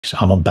So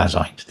I'm on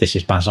Bazzite. This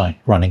is Bazzite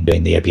running,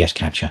 doing the OBS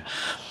capture.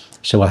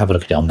 So we'll have a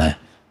look at it on there.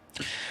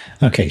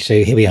 Okay,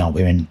 so here we are.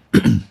 We're in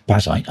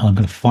Bazzite. I'm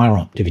going to fire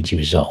up DaVinci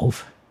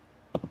Resolve.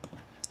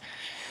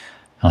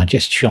 And I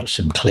just shot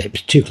some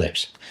clips, 2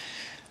 clips.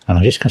 And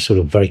I'm just going to sort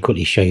of very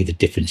quickly show you the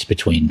difference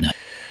between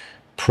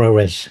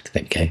ProRes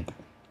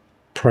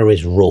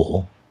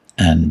RAW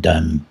and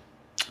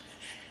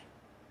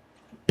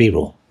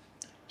BRAW.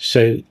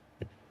 So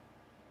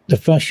the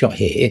first shot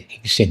here, you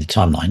can see in the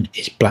timeline,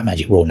 is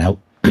Blackmagic RAW. Now,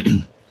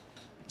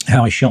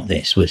 how I shot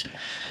this was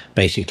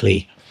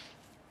basically,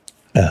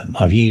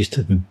 I've used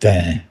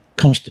their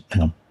constant,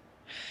 hang on,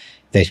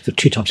 there's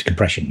 2 types of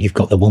compression. You've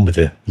got the one with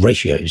the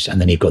ratios,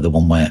 and then you've got the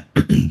one where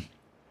it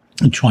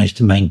tries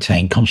to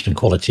maintain constant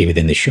quality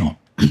within the shot.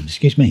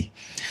 Excuse me,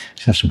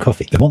 let's have some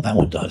coffee. And what that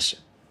one does,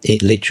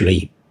 it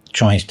literally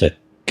tries to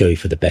go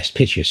for the best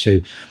picture.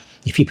 So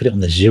if you put it on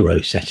the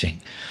 0 setting,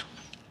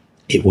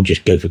 it will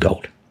just go for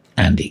gold,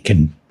 and it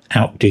can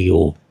outdo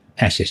your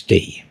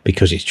SSD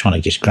because it's trying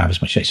to just grab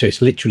as much. So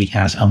it's literally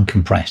as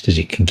uncompressed as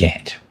it can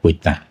get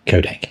with that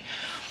codec.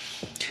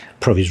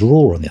 ProRes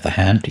RAW, on the other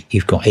hand,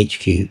 you've got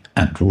HQ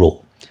and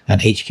RAW,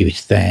 and HQ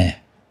is there.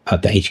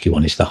 The HQ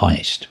one is the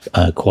highest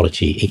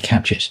quality it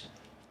captures,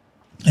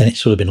 and it's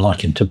sort of been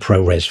likened to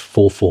ProRes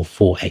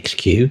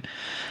 444XQ,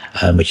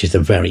 which is the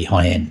very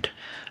high end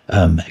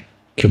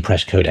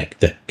compressed codec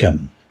that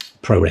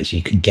ProRes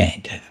you can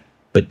get,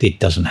 but it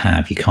doesn't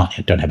have,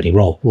 don't have any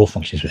raw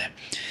functions with it.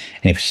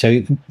 And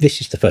so this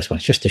is the first one.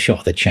 It's just a shot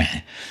of the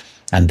chair,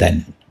 and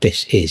then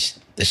this is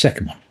the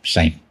second one,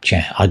 same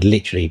chair. I'd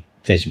literally,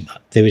 there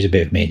is a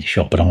bit of me in the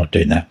shot, but I'm not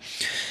doing that.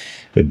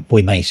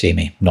 We may see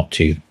me, not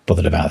too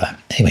bothered about that.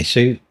 Anyway,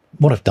 so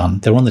what I've done,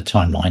 they're on the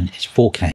timeline, it's 4K.